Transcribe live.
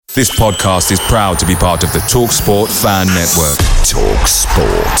This podcast is proud to be part of the TalkSport Fan Network.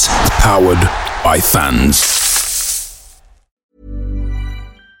 TalkSport. Powered by fans.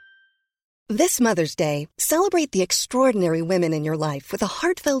 This Mother's Day, celebrate the extraordinary women in your life with a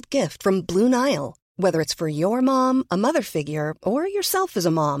heartfelt gift from Blue Nile. Whether it's for your mom, a mother figure, or yourself as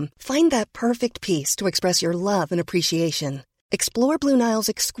a mom, find that perfect piece to express your love and appreciation. Explore Blue Nile's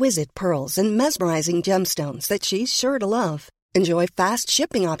exquisite pearls and mesmerizing gemstones that she's sure to love. Enjoy fast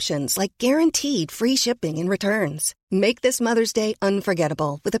shipping options like guaranteed free shipping and returns. Make this Mother's Day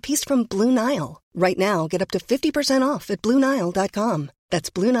unforgettable with a piece from Blue Nile. Right now, get up to 50% off at BlueNile.com. That's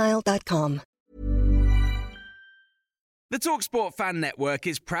BlueNile.com. The TalkSport Fan Network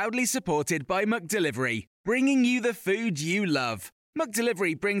is proudly supported by McDelivery, bringing you the food you love.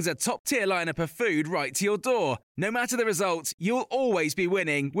 McDelivery brings a top-tier lineup of food right to your door. No matter the result, you'll always be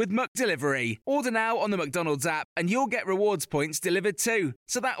winning with McDelivery. Order now on the McDonald's app and you'll get rewards points delivered too.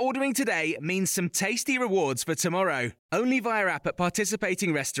 So that ordering today means some tasty rewards for tomorrow. Only via app at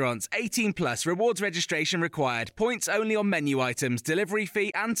participating restaurants. 18 plus. Rewards registration required. Points only on menu items. Delivery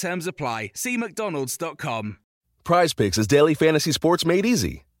fee and terms apply. See mcdonalds.com. PrizePicks is daily fantasy sports made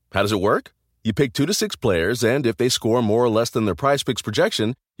easy. How does it work? You pick 2 to 6 players, and if they score more or less than their PrizePicks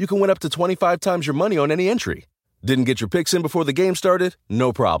projection, you can win up to 25 times your money on any entry. Didn't get your picks in before the game started?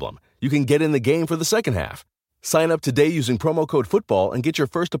 No problem. You can get in the game for the second half. Sign up today using promo code FOOTBALL and get your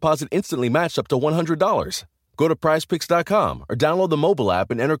first deposit instantly matched up to $100. Go to prizepicks.com or download the mobile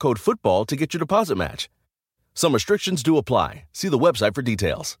app and enter code FOOTBALL to get your deposit match. Some restrictions do apply. See the website for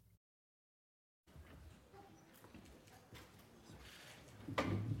details.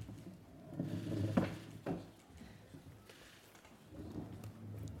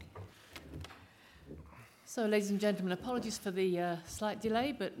 So, ladies and gentlemen, apologies for the slight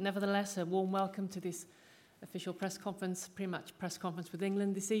delay, but nevertheless, a warm welcome to this official press conference, pre-match press conference with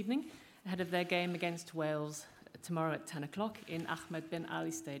England this evening, ahead of their game against Wales tomorrow at 10 o'clock in Ahmed bin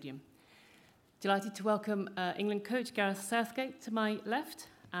Ali Stadium. Delighted to welcome England coach Gareth Southgate to my left,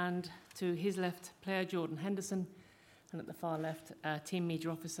 and to his left, player Jordan Henderson, and at the far left, team media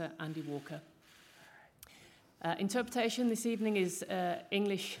officer Andy Walker. Interpretation this evening is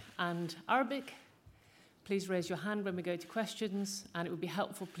English and Arabic. Please raise your hand when we go to questions, and it would be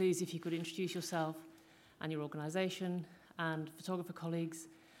helpful, please, if you could introduce yourself and your organisation and photographer colleagues.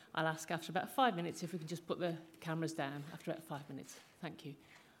 I'll ask after about 5 minutes if we can just put the cameras down after about 5 minutes. Thank you.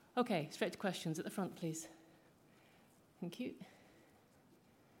 Okay, straight to questions at the front, please. Thank you.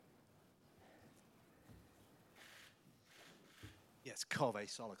 Yes, Kaveh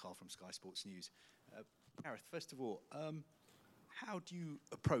Salakal from Sky Sports News. Gareth, first of all, how do you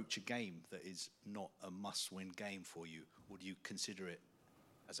approach a game that is not a must-win game for you, or do you consider it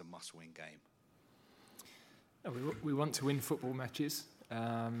as a must-win game? We want to win football matches.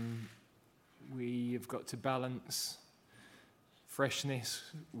 We have got to balance freshness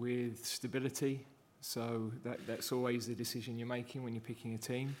with stability, so that's always the decision you're making when you're picking a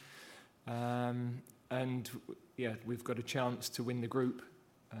team. And yeah, we've got a chance to win the group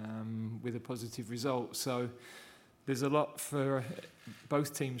with a positive result. So there's a lot for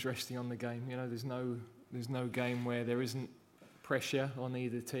both teams resting on the game. You know, there's no game where there isn't pressure on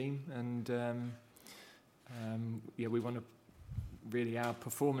either team, and yeah, we want to really. Our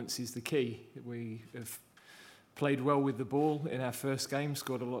performance is the key. We have played well with the ball in our first game,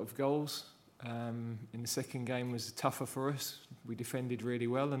 scored a lot of goals. In the second game was tougher for us. We defended really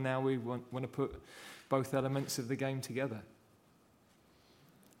well, and now we want to put both elements of the game together.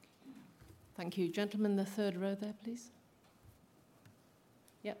 Thank you. Gentlemen, the third row there, please.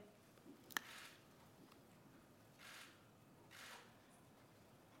 Yep.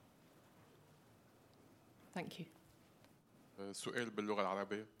 Thank you. سؤال باللغة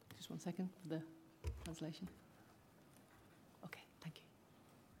العربية. Just 1 second for the translation. Okay, thank you.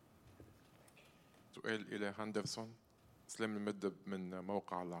 سؤال إلى هندرسون سلام المدب من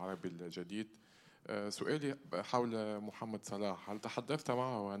موقع العربي الجديد. سؤالي حول محمد صلاح، هل تحدثت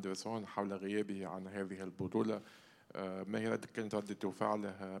معه هندرسون حول غيابه عن هذه البطولة؟ ما هي كانت ردة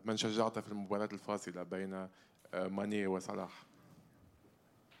فعله؟ من شجعت في المباراة الفاصلة بين ماني وصلاح؟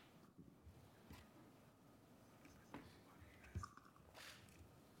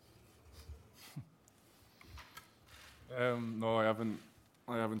 No,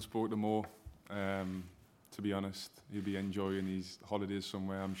 I haven't spoken to Mo. To be honest, he'll be enjoying his holidays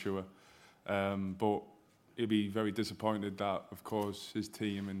somewhere, I'm sure. But he'll be very disappointed that, of course, his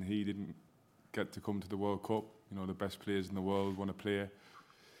team and he didn't get to come to the World Cup. You know, the best players in the world want to play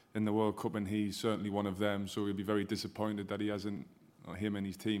in the World Cup, and he's certainly one of them. So he'll be very disappointed that him and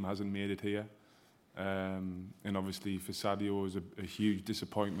his team hasn't made it here. And obviously for Sadio, it was a huge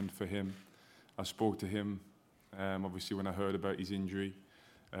disappointment for him. I spoke to him, obviously when I heard about his injury.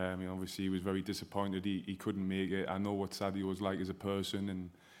 Obviously he was very disappointed he couldn't make it. I know what Sadio was like as a person, and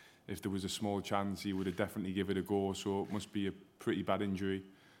if there was a small chance he would have definitely give it a go, so it must be a pretty bad injury.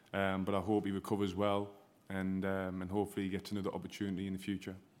 But I hope he recovers well, and hopefully he gets another opportunity in the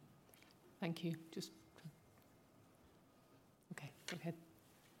future. Thank you. Okay, go ahead.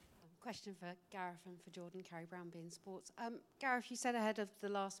 Question for Gareth and for Jordan, Carrie Brown, being Sports. Gareth, you said ahead of the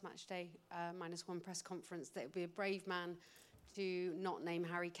last match day -1 press conference that it would be a brave man to not name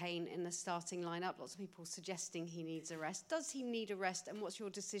Harry Kane in the starting lineup. Lots of people suggesting he needs a rest. Does he need a rest, and what's your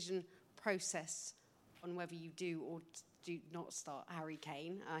decision process on whether you do or do not start Harry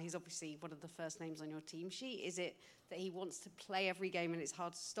Kane? He's obviously one of the first names on your team sheet. Is it that he wants to play every game and it's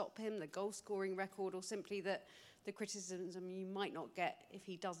hard to stop him, the goal-scoring record, or simply that the criticism you might not get if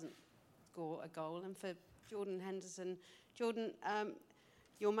he doesn't score a goal? And for Jordan Henderson, Jordan,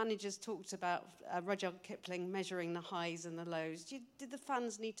 your managers talked about Rudyard Kipling measuring the highs and the lows. Did the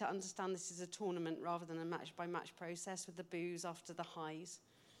fans need to understand this is a tournament rather than a match-by-match process with the boos after the highs?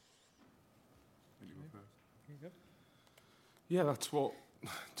 Yeah, that's what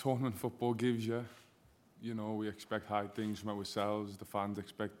tournament football gives you. You know, we expect high things from ourselves. The fans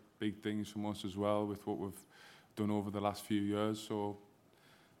expect big things from us as well with what we've done over the last few years. So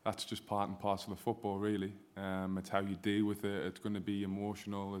that's just part and parcel of football, really. It's how you deal with it. It's going to be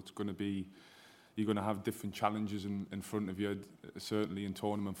emotional. You're going to have different challenges in front of you, certainly in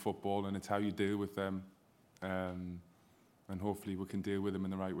tournament football, and it's how you deal with them. And hopefully we can deal with them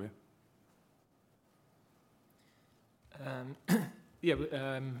in the right way.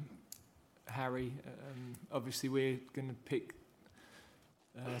 Harry, obviously we're going to pick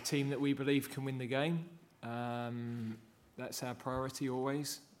a team that we believe can win the game. That's our priority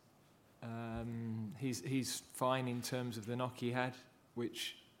always. He's fine in terms of the knock he had,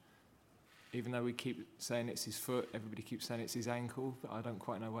 which, even though we keep saying it's his foot, everybody keeps saying it's his ankle. But I don't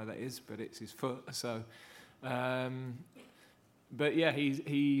quite know why that is, but it's his foot. So, but yeah,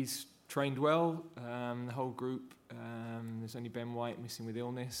 he's trained well. The whole group. There's only Ben White missing with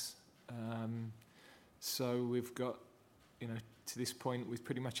illness. So we've got, to this point, with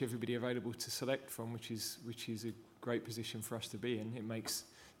pretty much everybody available to select from, which is a great position for us to be in. It makes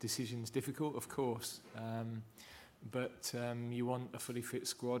decisions difficult, of course, but you want a fully fit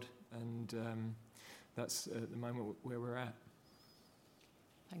squad, and that's at the moment where we're at.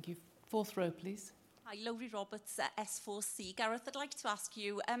 Thank you. Fourth row, please. Hi, Laurie Roberts, S4C. Gareth, I'd like to ask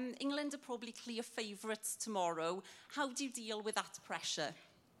you, England are probably clear favourites tomorrow. How do you deal with that pressure?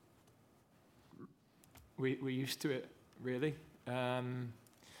 We're used to it, really.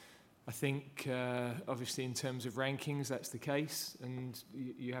 I think, obviously, in terms of rankings, that's the case, and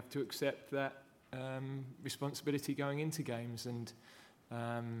you have to accept that responsibility going into games. And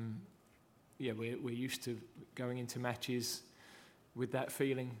we're used to going into matches with that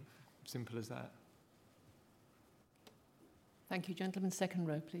feeling. Simple as that. Thank you, gentlemen. Second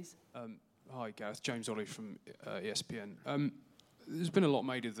row, please. Hi, Gareth. James Ollie from ESPN. There's been a lot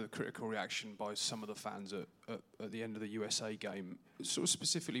made of the critical reaction by some of the fans at the end of the USA game. Sort of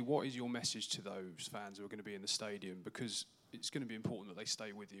specifically, what is your message to those fans who are going to be in the stadium? Because it's going to be important that they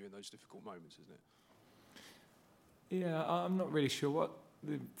stay with you in those difficult moments, isn't it? Yeah, I'm not really sure what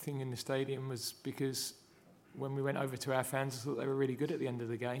the thing in the stadium was, because when we went over to our fans, I thought they were really good at the end of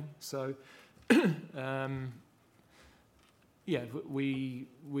the game. So,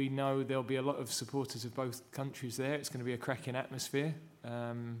 we know there'll be a lot of supporters of both countries there. It's going to be a cracking atmosphere.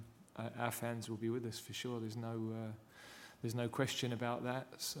 Our fans will be with us for sure. There's no question about that.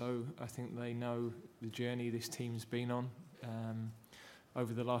 So I think they know the journey this team's been on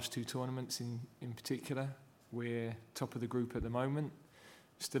over the last two tournaments in particular. We're top of the group at the moment.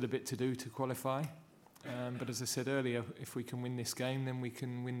 Still a bit to do to qualify. But as I said earlier, if we can win this game, then we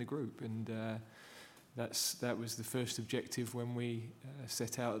can win the group. And that was the first objective when we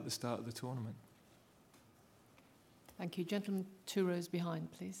set out at the start of the tournament. Thank you. Gentlemen, 2 rows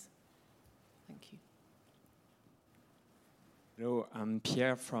behind, please. Thank you. Hello, I'm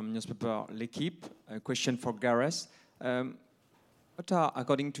Pierre from newspaper L'Équipe. A question for Gareth. What are,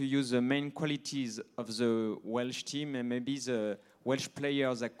 according to you, the main qualities of the Welsh team and maybe the Welsh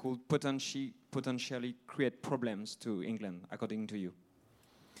players that could potentially create problems to England, according to you?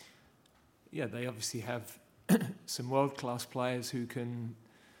 Yeah, they obviously have some world-class players who can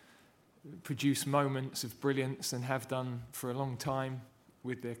produce moments of brilliance and have done for a long time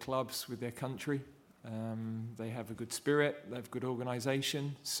with their clubs, with their country. They have a good spirit, they have good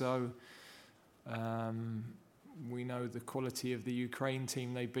organisation. So we know the quality of the Ukraine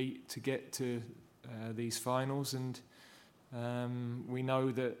team they beat to get to these finals, and we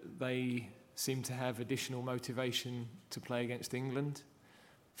know that they seem to have additional motivation to play against England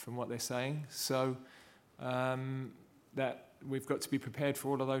from what they're saying. So that we've got to be prepared for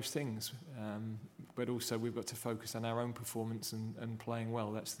all of those things, but also we've got to focus on our own performance and playing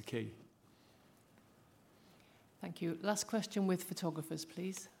well. That's the key. Thank you. Last question with photographers,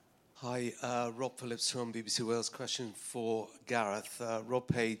 please. Hi, Rob Phillips from BBC Wales. Question for Gareth. Rob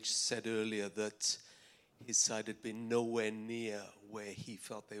Page said earlier that his side had been nowhere near where he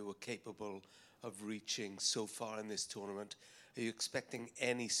felt they were capable of reaching so far in this tournament. Are you expecting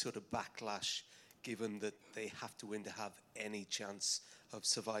any sort of backlash, given that they have to win to have any chance of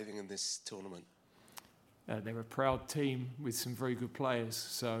surviving in this tournament? They're a proud team with some very good players,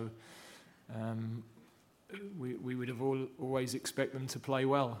 so we would have always expect them to play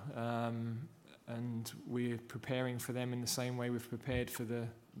well, and we're preparing for them in the same way we've prepared for the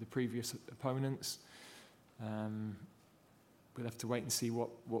previous opponents. We'll have to wait and see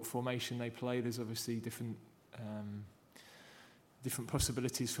what formation they play. There's obviously different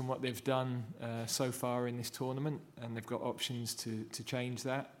possibilities from what they've done so far in this tournament, and they've got options to change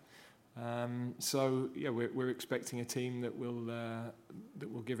that. So yeah, we're expecting a team that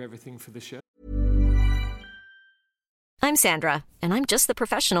will give everything for the show. I'm Sandra, and I'm just the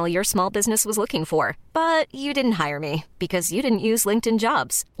professional your small business was looking for. But you didn't hire me because you didn't use LinkedIn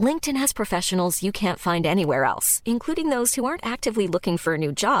Jobs. LinkedIn has professionals you can't find anywhere else, including those who aren't actively looking for a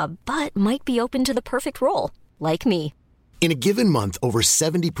new job, but might be open to the perfect role, like me. In a given month, over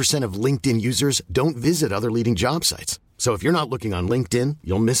 70% of LinkedIn users don't visit other leading job sites. So if you're not looking on LinkedIn,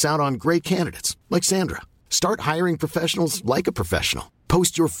 you'll miss out on great candidates like Sandra. Start hiring professionals like a professional.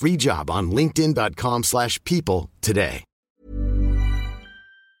 Post your free job on linkedin.com/people today.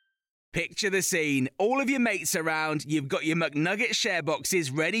 Picture the scene. All of your mates around, you've got your McNugget share boxes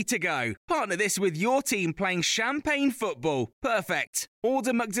ready to go. Partner this with your team playing champagne football. Perfect.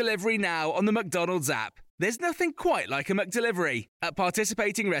 Order McDelivery now on the McDonald's app. There's nothing quite like a McDelivery. At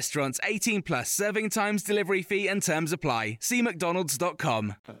participating restaurants, 18 plus, serving times, delivery fee and terms apply. See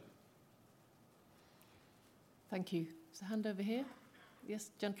mcdonalds.com. Thank you. There's a hand over here.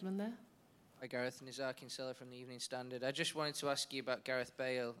 Yes, gentleman there. Hi Gareth, Nizar Kinsella from the Evening Standard. I just wanted to ask you about Gareth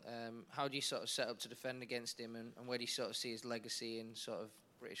Bale. How do you sort of set up to defend against him, and where do you sort of see his legacy in sort of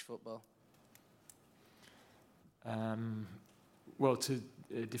British football? Well,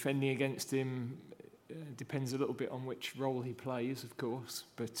 defending against him depends a little bit on which role he plays, of course,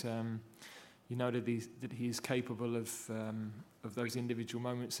 but you know that he is capable of those individual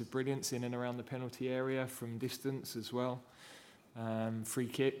moments of brilliance in and around the penalty area from distance as well. Free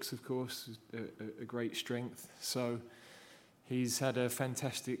kicks, of course, a great strength. So he's had is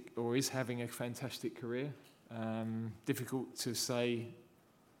having a fantastic career. Difficult to say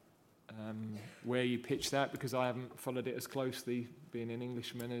where you pitch that, because I haven't followed it as closely, being an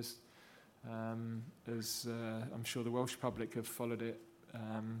Englishman, as I'm sure the Welsh public have followed it.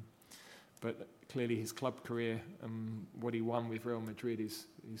 But clearly his club career and what he won with Real Madrid is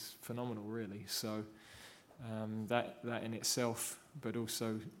phenomenal, really. So that in itself, but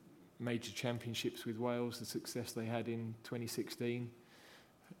also major championships with Wales, the success they had in 2016,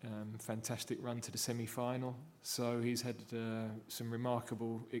 fantastic run to the semi-final. So he's had some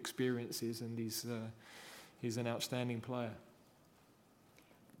remarkable experiences, and he's an outstanding player.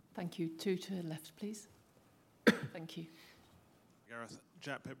 Thank you. Two to the left, please. Thank you. Gareth,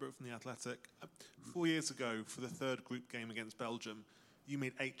 Jack Pittbrook from The Athletic. 4 years ago, for the third group game against Belgium, you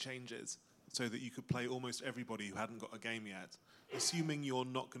made 8 changes so that you could play almost everybody who hadn't got a game yet. Assuming you're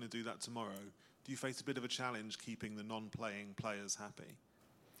not going to do that tomorrow, do you face a bit of a challenge keeping the non-playing players happy?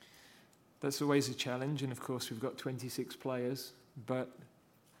 That's always a challenge, and of course we've got 26 players, but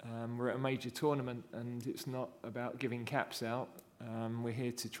we're at a major tournament, and it's not about giving caps out. We're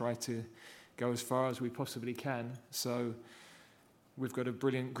here to try to go as far as we possibly can. So we've got a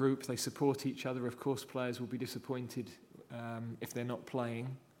brilliant group. They support each other. Of course, players will be disappointed if they're not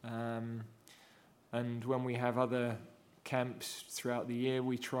playing. And when we have other camps throughout the year,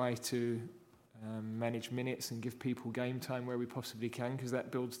 we try to manage minutes and give people game time where we possibly can, because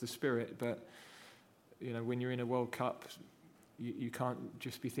that builds the spirit. But you know, when you're in a World Cup, you can't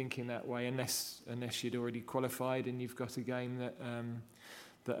just be thinking that way unless you'd already qualified and you've got a game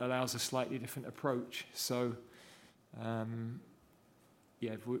that allows a slightly different approach. So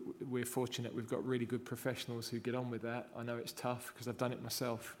yeah, we're fortunate. We've got really good professionals who get on with that. I know it's tough because I've done it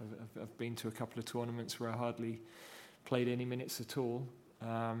myself. I've been to a couple of tournaments where I hardly played any minutes at all.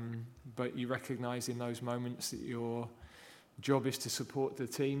 But you recognise in those moments that your job is to support the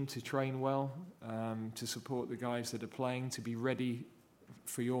team, to train well, to support the guys that are playing, to be ready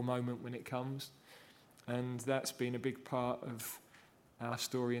for your moment when it comes. And that's been a big part of our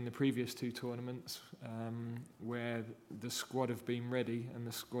story in the previous two tournaments, where the squad have been ready and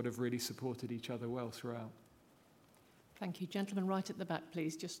the squad have really supported each other well throughout. Thank you. Gentleman right at the back,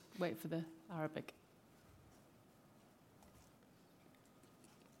 please. Just wait for the Arabic.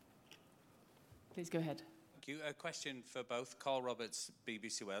 Please go ahead. Thank you. A question for both. Carl Roberts,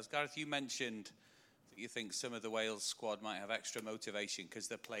 BBC Wales. Gareth, you mentioned that you think some of the Wales squad might have extra motivation because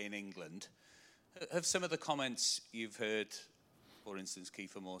they're playing England. Have some of the comments you've heard, for instance,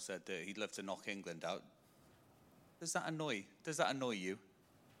 Kiefer Moore said that he'd love to knock England out. Does that annoy you?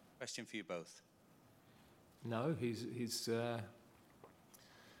 Question for you both. No, he's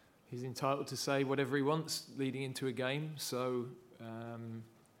entitled to say whatever he wants leading into a game. So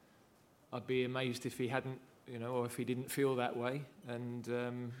I'd be amazed if he hadn't, or if he didn't feel that way.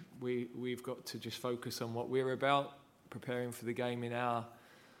 And we've got to just focus on what we're about, preparing for the game in our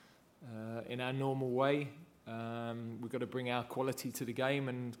normal way. We've got to bring our quality to the game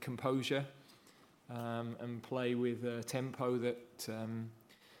and composure, and play with a tempo that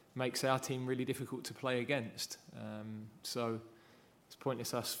makes our team really difficult to play against. So it's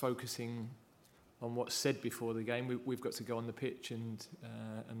pointless us focusing on what's said before the game. We've got to go on the pitch and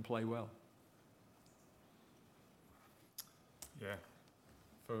play well. Yeah,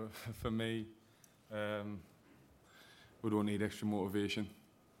 for me, we don't need extra motivation.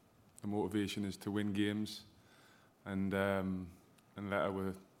 The motivation is to win games and let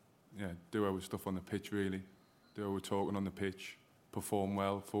our do our stuff on the pitch, really. Do our talking on the pitch, perform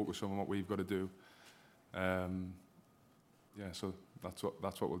well, focus on what we've got to do. So that's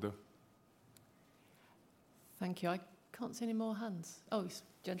what we'll do. Thank you. I can't see any more hands. Oh,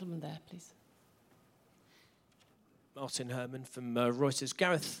 gentleman there, please. Martin Herman from Reuters.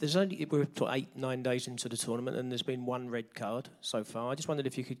 Gareth, we're 8-9 days into the tournament and there's been one red card so far. I just wondered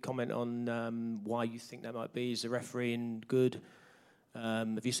if you could comment on why you think that might be. Is the refereeing good?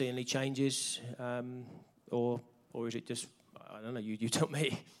 Have you seen any changes? Or is it just, I don't know, you tell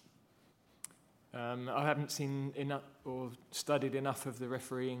me. I haven't seen enough or studied enough of the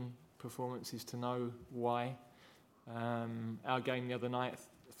refereeing performances to know why. Our game the other night,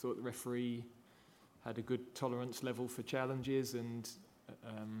 I thought the referee had a good tolerance level for challenges and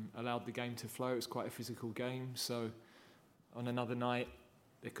allowed the game to flow. It was quite a physical game. So on another night,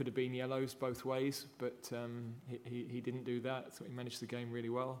 there could have been yellows both ways, but he didn't do that. I thought he managed the game really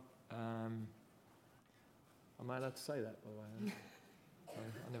well. Am I allowed to say that, by the way?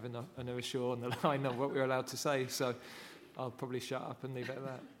 I'm never sure on the line of what we're allowed to say, so I'll probably shut up and leave it at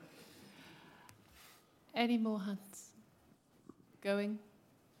that. Any more hands? Going?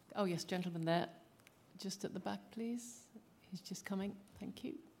 Oh, yes, gentleman there. Just at the back, please. He's just coming. Thank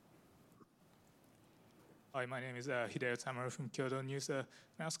you. Hi, my name is Hideo Tamaro from Kyoto News. Can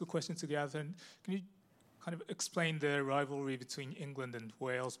I ask a question to Gareth? Can you kind of explain the rivalry between England and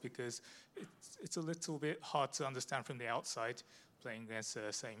Wales? Because it's a little bit hard to understand from the outside, playing against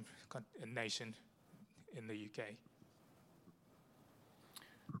the same nation in the UK.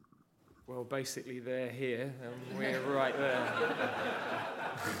 Well, basically, they're here and we're right there.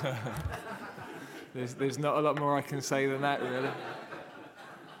 There's not a lot more I can say than that, really.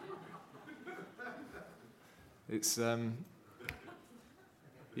 It's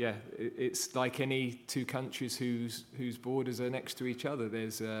it's like any two countries whose borders are next to each other.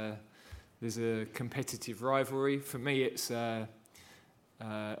 There's a competitive rivalry. For me, it's a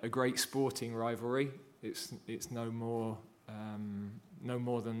great sporting rivalry. It's no more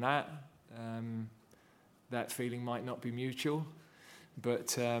than that. That feeling might not be mutual,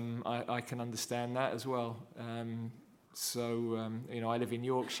 but I can understand that as well. I live in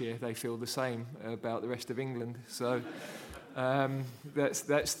Yorkshire. They feel the same about the rest of England. So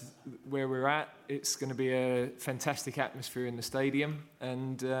that's where we're at. It's going to be a fantastic atmosphere in the stadium,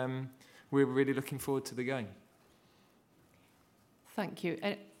 and we're really looking forward to the game. Thank you.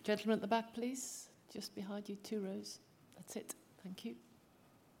 Gentleman at the back, please. Just behind you, 2 rows. That's it. Thank you.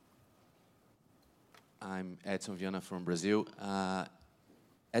 I'm Edson Viana from Brazil.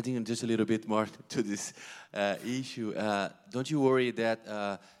 Adding just a little bit more to this issue, don't you worry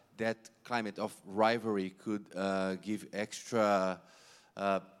that that climate of rivalry could give extra,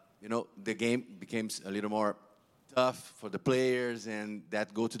 the game becomes a little more tough for the players and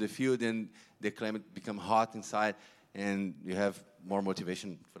that go to the field and the climate become hot inside and you have more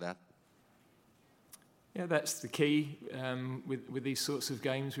motivation for that? Yeah, that's the key. With these sorts of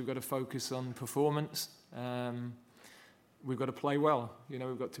games, we've got to focus on performance. We've got to play well.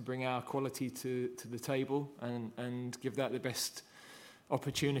 We've got to bring our quality to the table and give that the best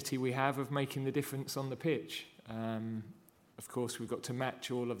opportunity we have of making the difference on the pitch. Of course, we've got to match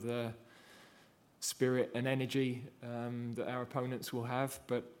all of the spirit and energy that our opponents will have,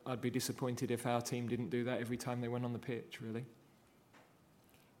 but I'd be disappointed if our team didn't do that every time they went on the pitch, really.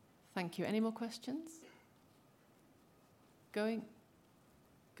 Thank you. Any more questions? Going,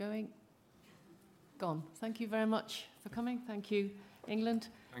 gone. Thank you very much for coming. Thank you, England.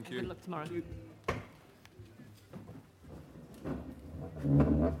 Thank and you. Good luck tomorrow.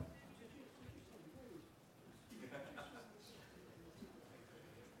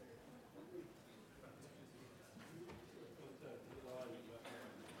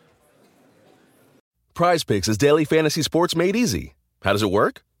 Prize Picks is daily fantasy sports made easy. How does it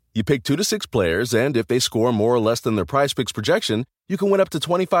work? You pick 2 to 6 players, and if they score more or less than their Prize Picks projection, you can win up to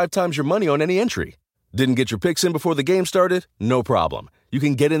 25 times your money on any entry. Didn't get your picks in before the game started? No problem. You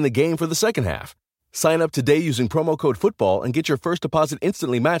can get in the game for the second half. Sign up today using promo code FOOTBALL and get your first deposit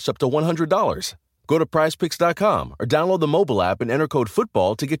instantly matched up to $100. Go to prizepicks.com or download the mobile app and enter code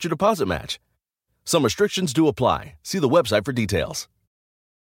FOOTBALL to get your deposit match. Some restrictions do apply. See the website for details.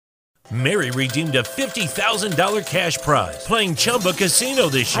 Mary redeemed a $50,000 cash prize playing Chumba Casino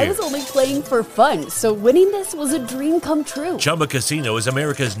this year. I was only playing for fun, so winning this was a dream come true. Chumba Casino is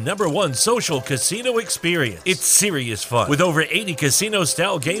America's #1 social casino experience. It's serious fun. With over 80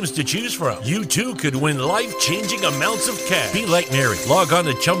 casino-style games to choose from, you too could win life-changing amounts of cash. Be like Mary. Log on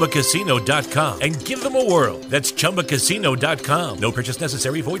to ChumbaCasino.com and give them a whirl. That's ChumbaCasino.com. No purchase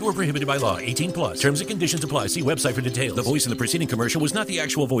necessary. Void where prohibited by law. 18+. Terms and conditions apply. See website for details. The voice in the preceding commercial was not the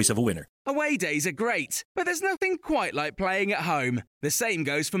actual voice of a winner. Away days are great, but there's nothing quite like playing at home. The same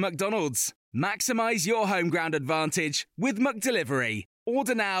goes for McDonald's. Maximise your home ground advantage with McDelivery.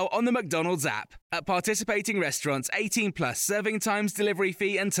 Order now on the McDonald's app. At participating restaurants, 18+, serving times, delivery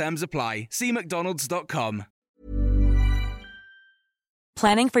fee and terms apply. See mcdonalds.com.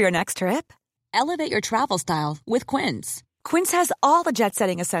 Planning for your next trip? Elevate your travel style with Quince. Quince has all the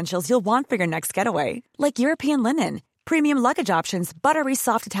jet-setting essentials you'll want for your next getaway, like European linen, premium luggage options, buttery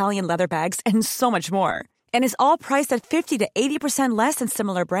soft Italian leather bags, and so much more. And is all priced at 50 to 80% less than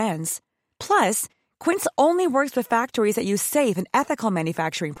similar brands. Plus, Quince only works with factories that use safe and ethical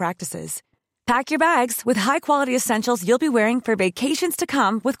manufacturing practices. Pack your bags with high-quality essentials you'll be wearing for vacations to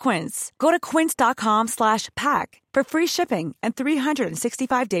come with Quince. Go to quince.com/pack for free shipping and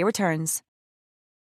 365-day returns.